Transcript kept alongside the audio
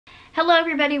Hello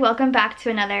everybody, welcome back to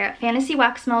another Fantasy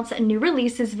Wax Melts new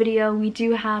releases video. We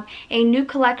do have a new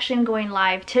collection going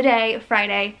live today,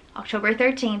 Friday, October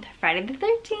 13th, Friday the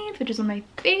 13th, which is one of my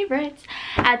favorites,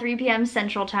 at 3 p.m.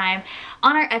 Central Time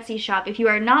on our Etsy shop. If you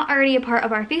are not already a part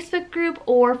of our Facebook group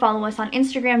or follow us on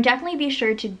Instagram, definitely be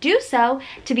sure to do so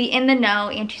to be in the know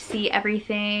and to see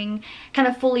everything kind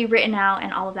of fully written out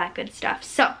and all of that good stuff.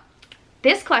 So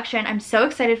this collection I'm so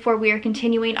excited for. We are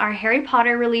continuing our Harry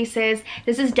Potter releases.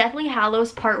 This is Deathly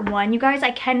Hallows Part 1. You guys, I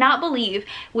cannot believe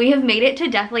we have made it to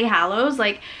Deathly Hallows.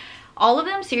 Like, all of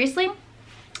them, seriously.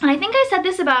 And I think I said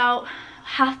this about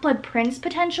Half-Blood Prince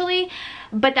potentially,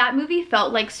 but that movie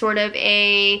felt like sort of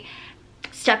a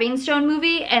stepping stone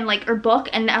movie and or book,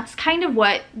 and that's kind of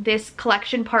what this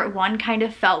collection Part 1 kind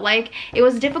of felt like. It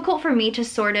was difficult for me to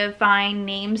sort of find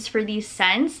names for these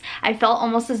scents. I felt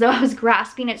almost as though I was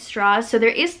grasping at straws. So there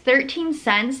is 13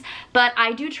 scents, but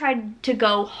I do try to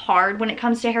go hard when it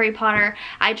comes to Harry Potter.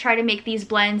 I try to make these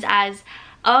blends as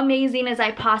amazing as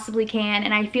I possibly can,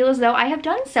 and I feel as though I have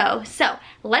done so. So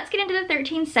let's get into the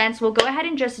 13 scents. We'll go ahead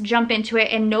and just jump into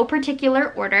it in no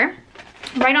particular order.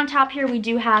 Right on top here we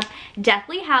do have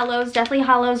Deathly Hallows. Deathly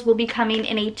Hallows will be coming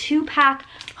in a 2-pack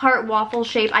heart waffle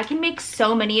shape. I can make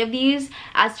so many of these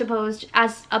as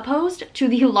opposed to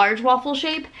the large waffle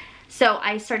shape. So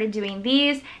I started doing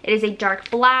these. It is a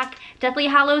dark black. Deathly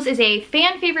Hallows is a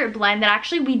fan favorite blend that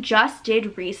actually we just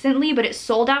did recently, but it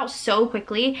sold out so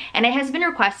quickly and it has been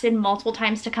requested multiple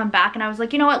times to come back, and I was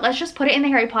like, you know what, let's just put it in the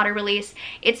Harry Potter release.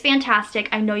 It's fantastic.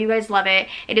 I know you guys love it.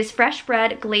 It is fresh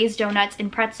bread, glazed donuts, and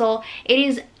pretzel. It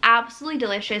is absolutely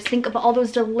delicious. Think of all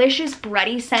those delicious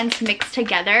bready scents mixed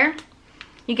together.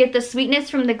 You get the sweetness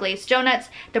from the glazed donuts,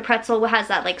 the pretzel has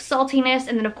that saltiness,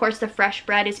 and then of course the fresh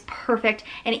bread is perfect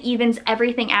and it evens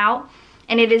everything out,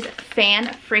 and it is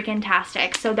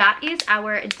fan-freaking-tastic. So that is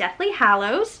our Deathly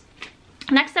Hallows.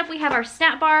 Next up we have our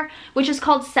snack bar, which is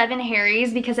called 7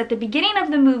 Harrys because at the beginning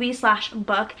of the movie slash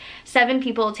book, 7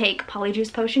 people take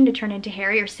Polyjuice Potion to turn into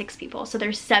Harry, or 6 people. So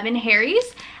there's 7 Harrys,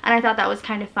 and I thought that was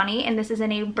kind of funny, and this is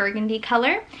in a burgundy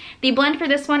color. The blend for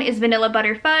this one is vanilla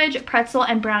butter fudge, pretzel,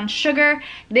 and brown sugar.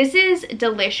 This is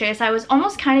delicious. I was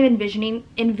almost kind of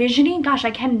envisioning, gosh,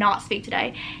 I cannot speak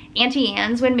today, Auntie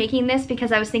Anne's when making this,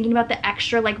 because I was thinking about the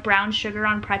extra brown sugar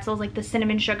on pretzels, the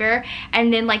cinnamon sugar,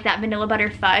 and then that vanilla butter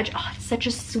fudge. Oh, it's such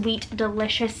a sweet,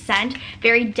 delicious scent,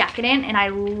 very decadent, and I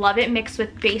love it mixed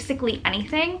with basically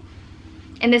anything.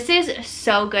 And this is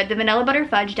so good. The vanilla butter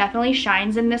fudge definitely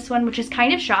shines in this one, which is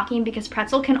kind of shocking because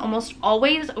pretzel can almost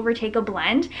always overtake a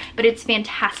blend, but it's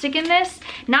fantastic in this.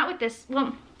 Not with this,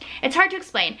 well, it's hard to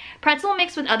explain. Pretzel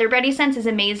mixed with other bready scents is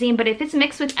amazing, but if it's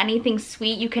mixed with anything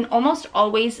sweet, you can almost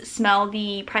always smell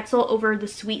the pretzel over the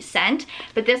sweet scent.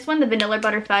 But this one, the vanilla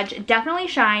butter fudge, definitely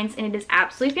shines, and it is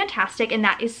absolutely fantastic, and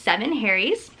that is 7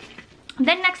 Harrys.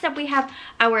 Then next up we have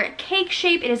our cake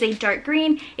shape. It is a dark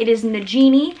green. It is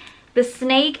Nagini. The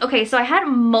snake, okay, so I had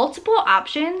multiple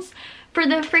options for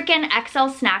the freaking XL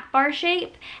snack bar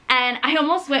shape, and I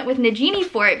almost went with Nagini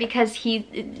for it because she's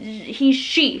a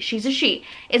she,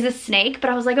 is a snake, but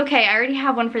I was like, okay, I already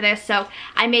have one for this, so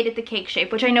I made it the cake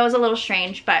shape, which I know is a little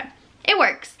strange, but it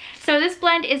works. So this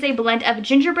blend is a blend of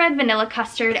gingerbread, vanilla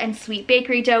custard, and sweet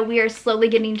bakery dough. We are slowly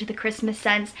getting to the Christmas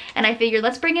scents, and I figured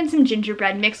let's bring in some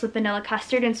gingerbread mixed with vanilla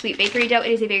custard and sweet bakery dough.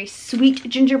 It is a very sweet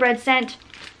gingerbread scent,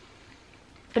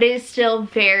 but it is still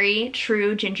very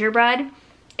true gingerbread.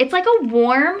 It's like a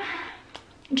warm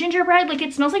gingerbread,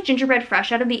 it smells like gingerbread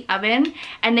fresh out of the oven,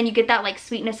 and then you get that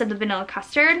sweetness of the vanilla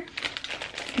custard.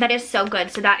 That is so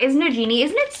good. So that is Nagini.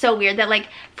 Isn't it so weird that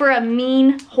for a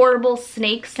mean, horrible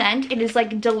snake scent, it is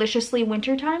deliciously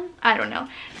wintertime? I don't know,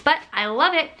 but I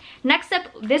love it. Next up,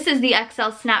 this is the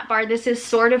XL Snap Bar. This is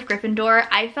Sword of Gryffindor.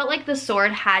 I felt like the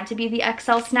sword had to be the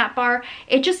XL Snap Bar.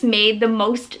 It just made the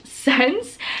most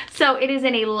sense. So it is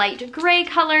in a light gray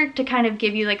color to kind of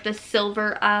give you the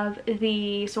silver of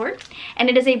the sword. And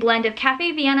it is a blend of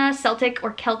Cafe Vienna, Celtic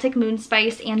or Celtic moon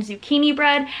spice, and zucchini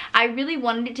bread. I really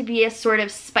wanted it to be a sort of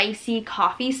spicy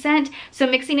coffee scent. So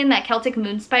mixing in that Celtic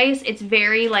moon spice, it's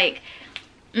very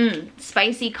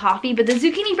spicy coffee, but the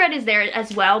zucchini bread is there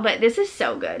as well. But this is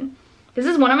so good. This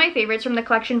is one of my favorites from the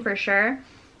collection for sure.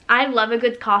 I love a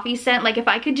good coffee scent. If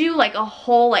I could do a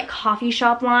whole coffee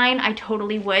shop line, I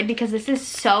totally would, because this is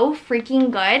so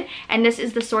freaking good. And this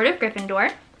is the Sword of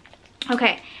Gryffindor.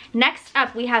 Okay, next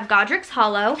up we have Godric's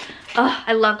Hollow. Oh,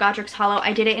 I love Godric's Hollow.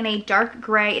 I did it in a dark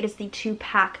gray. It is the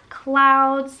 2-pack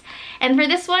Clouds. And for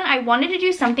this one, I wanted to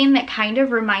do something that kind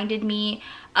of reminded me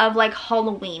of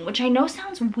Halloween, which I know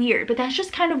sounds weird, but that's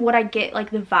just kind of what I get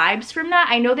the vibes from that.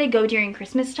 I know they go during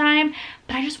Christmas time,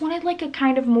 but I just wanted a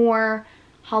kind of more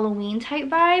Halloween type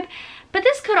vibe, but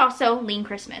this could also lean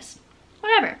Christmas.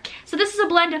 Whatever. So this is a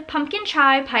blend of pumpkin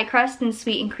chai, pie crust, and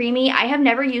sweet and creamy. I have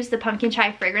never used the pumpkin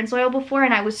chai fragrance oil before,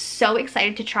 and I was so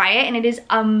excited to try it, and it is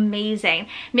amazing.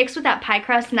 Mixed with that pie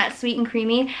crust and that sweet and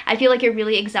creamy, I feel like it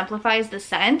really exemplifies the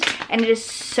scent, and it is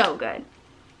so good.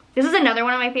 This is another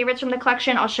one of my favorites from the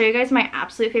collection. I'll show you guys my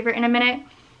absolute favorite in a minute.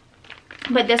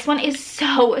 But this one is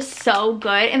so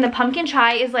good, and the pumpkin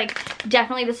chai is like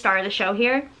definitely the star of the show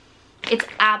here. It's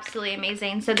absolutely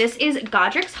amazing. So this is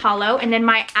Godric's Hollow, and then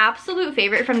my absolute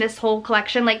favorite from this whole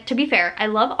collection, like, to be fair, I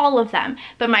love all of them,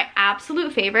 but my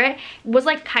absolute favorite was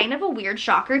like kind of a weird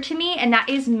shocker to me, and that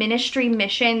is Ministry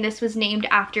Mission. This was named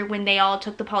after when they all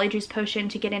took the polyjuice potion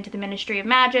to get into the Ministry of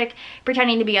Magic,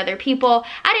 pretending to be other people.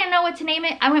 I didn't know what to name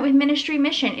it. I went with Ministry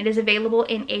Mission. It is available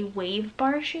in a wave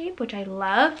bar shape, which I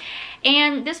love,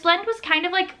 and this blend was kind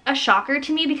of like a shocker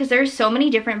to me because there's so many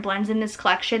different blends in this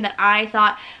collection that I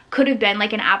thought could have been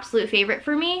like an absolute favorite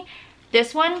for me.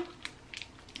 This one,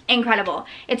 incredible.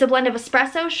 It's a blend of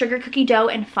espresso, sugar cookie dough,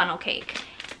 and funnel cake.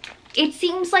 It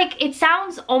seems like, it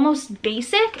sounds almost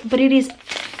basic, but it is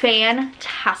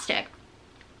fantastic.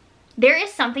 There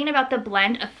is something about the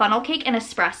blend of funnel cake and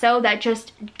espresso that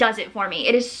just does it for me.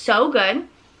 It is so good.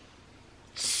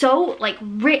 So like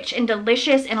rich and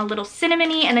delicious and a little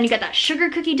cinnamony, and then you got that sugar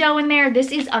cookie dough in there.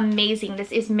 This is amazing.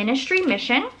 This is Ministry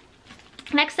Mission.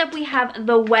 Next up we have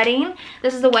The Wedding.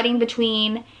 This is the wedding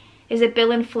between, is it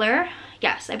Bill and Fleur?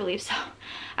 Yes, I believe so.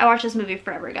 I watched this movie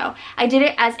forever ago. I did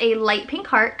it as a light pink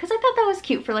heart because I thought that was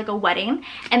cute for like a wedding.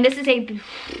 And this is a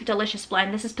delicious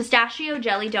blend. This is pistachio,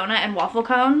 jelly donut, and waffle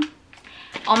cone.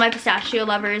 All my pistachio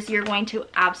lovers, you're going to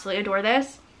absolutely adore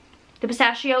this. The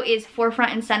pistachio is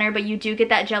forefront and center, but you do get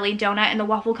that jelly donut, and the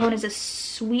waffle cone is a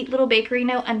sweet little bakery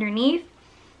note underneath.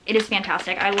 It is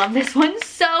fantastic. I love this one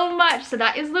so much. So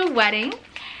that is The Wedding.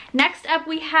 Next up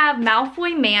we have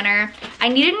Malfoy Manor. I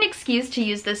needed an excuse to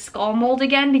use this skull mold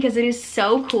again because it is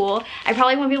so cool. I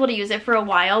probably won't be able to use it for a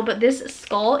while, but this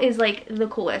skull is like the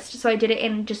coolest. So I did it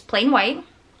in just plain white.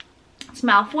 It's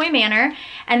Malfoy Manor,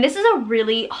 and this is a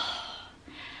really,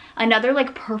 another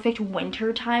like perfect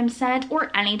wintertime scent, or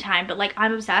anytime, but like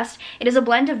I'm obsessed. It is a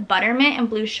blend of buttermint and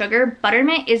blue sugar.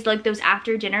 Buttermint is like those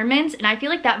after dinner mints, and I feel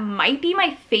like that might be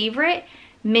my favorite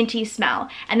minty smell.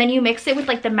 And then you mix it with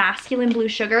like the masculine blue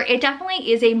sugar. It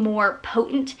definitely is a more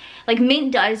potent, like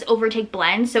mint does overtake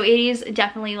blends, so it is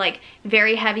definitely like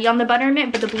very heavy on the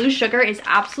buttermint, but the blue sugar is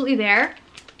absolutely there,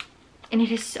 and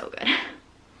it is so good.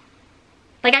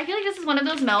 Like I feel like this is one of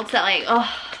those melts that like,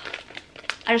 oh,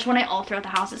 I just want it all throughout the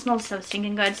house. It smells so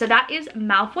stinking good. So that is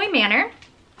Malfoy Manor.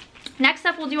 Next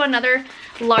up, we'll do another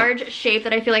large shape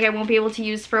that I feel like I won't be able to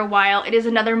use for a while. It is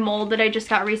another mold that I just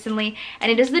got recently,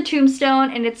 and it is the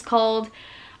Tombstone, and it's called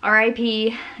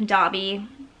R.I.P. Dobby.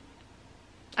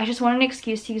 I just wanted an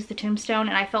excuse to use the Tombstone,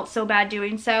 and I felt so bad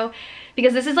doing so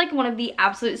because this is like one of the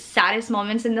absolute saddest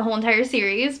moments in the whole entire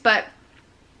series, but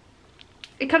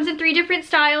it comes in 3 different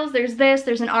styles. There's this,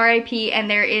 there's an R.I.P., and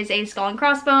there is a Skull and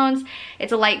Crossbones.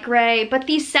 It's a light gray, but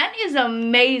the scent is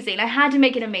amazing. I had to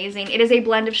make it amazing. It is a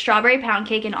blend of strawberry pound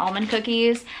cake and almond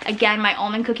cookies. Again, my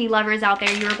almond cookie lovers out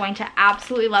there, you are going to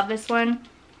absolutely love this one.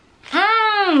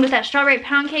 With that strawberry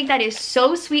pound cake, that is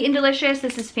so sweet and delicious.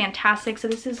 This is fantastic. So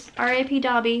this is R.I.P.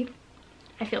 Dobby.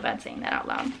 I feel bad saying that out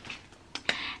loud.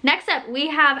 Next up, we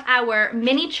have our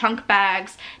mini chunk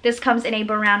bags. This comes in a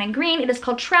brown and green. It is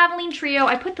called Traveling Trio.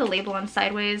 I put the label on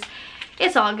sideways.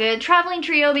 It's all good. Traveling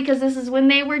Trio, because this is when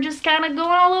they were just kind of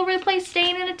going all over the place,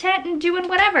 staying in a tent and doing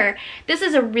whatever. This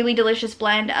is a really delicious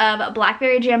blend of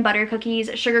blackberry jam butter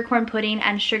cookies, sugar corn pudding,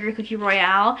 and sugar cookie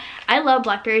royale. I love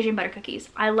blackberry jam butter cookies.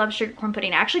 I love sugar corn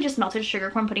pudding. I actually just melted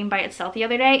sugar corn pudding by itself the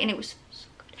other day, and it was so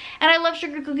good. And I love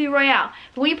sugar cookie royale.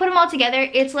 But when you put them all together,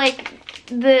 it's like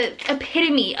the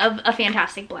epitome of a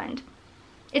fantastic blend.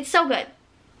 It's so good.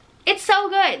 It's so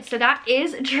good. So that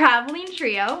is Traveling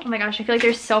Trio. Oh my gosh, I feel like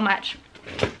there's so much.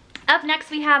 Up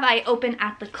next we have I Open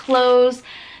at the Close.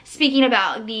 Speaking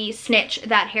about the snitch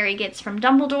that Harry gets from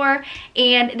Dumbledore,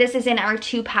 and this is in our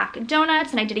 2-pack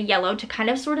donuts, and I did a yellow to kind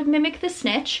of sort of mimic the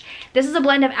snitch. This is a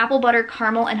blend of apple butter,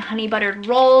 caramel, and honey buttered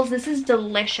rolls. This is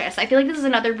delicious. I feel like this is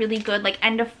another really good like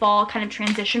end of fall kind of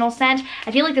transitional scent.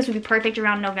 I feel like this would be perfect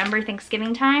around November,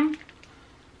 Thanksgiving time.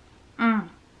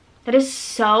 That is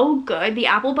so good. The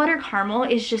apple butter caramel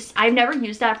is just, I've never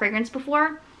used that fragrance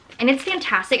before, and it's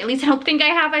fantastic. At least I don't think I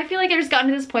have. I feel like I've just gotten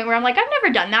to this point where I'm like, I've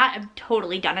never done that. I've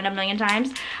totally done it a million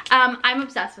times. I'm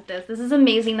obsessed with this. This is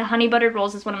amazing. The honey buttered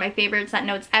rolls is one of my favorite scent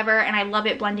notes ever, and I love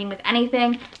it blending with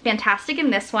anything. Fantastic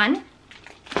in this one.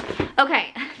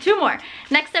 Okay, 2 more.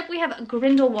 Next up we have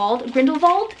Grindelwald.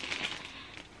 Grindelwald?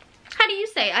 how do you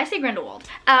say? I say Grindelwald.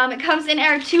 It comes in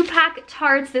our 2-pack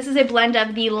tarts. This is a blend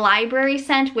of the library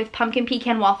scent with pumpkin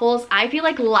pecan waffles. I feel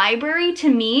like library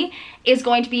to me is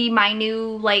going to be my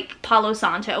new like Palo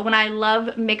Santo. When I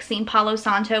love mixing Palo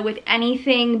Santo with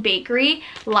anything bakery,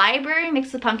 library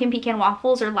mixed with pumpkin pecan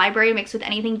waffles or library mixed with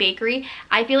anything bakery,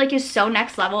 I feel like is so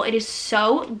next level. It is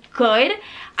so good.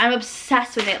 I'm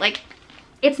obsessed with it. Like,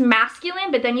 it's masculine,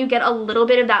 but then you get a little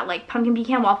bit of that like pumpkin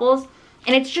pecan waffles,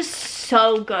 and it's just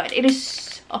so good. It is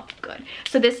so good.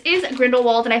 So this is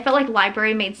Grindelwald, and I felt like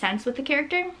library made sense with the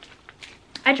character.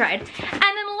 I tried. And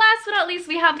then last but not least,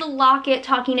 we have the locket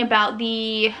talking about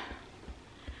the,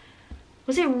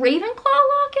 was it Ravenclaw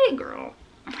locket? Girl,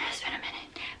 it's been a minute.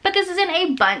 But this is in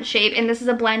a bundt shape, and this is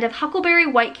a blend of huckleberry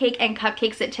white cake and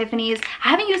cupcakes at Tiffany's. I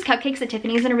haven't used cupcakes at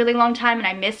Tiffany's in a really long time, and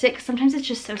I miss it because sometimes it's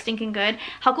just so stinking good.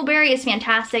 Huckleberry is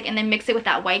fantastic, and then mix it with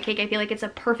that white cake. I feel like it's a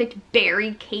perfect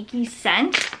berry cakey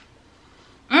scent.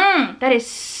 That is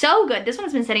so good. This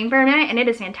one's been sitting for a minute, and it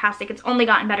is fantastic. It's only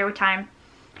gotten better with time.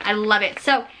 I love it.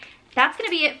 So that's gonna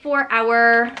be it for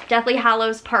our Deathly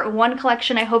Hallows Part 1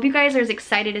 collection. I hope you guys are as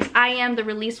excited as I am. The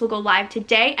release will go live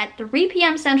today at 3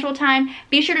 p.m. Central Time.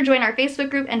 Be sure to join our Facebook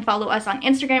group and follow us on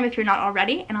Instagram if you're not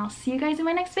already, and I'll see you guys in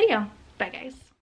my next video. Bye, guys.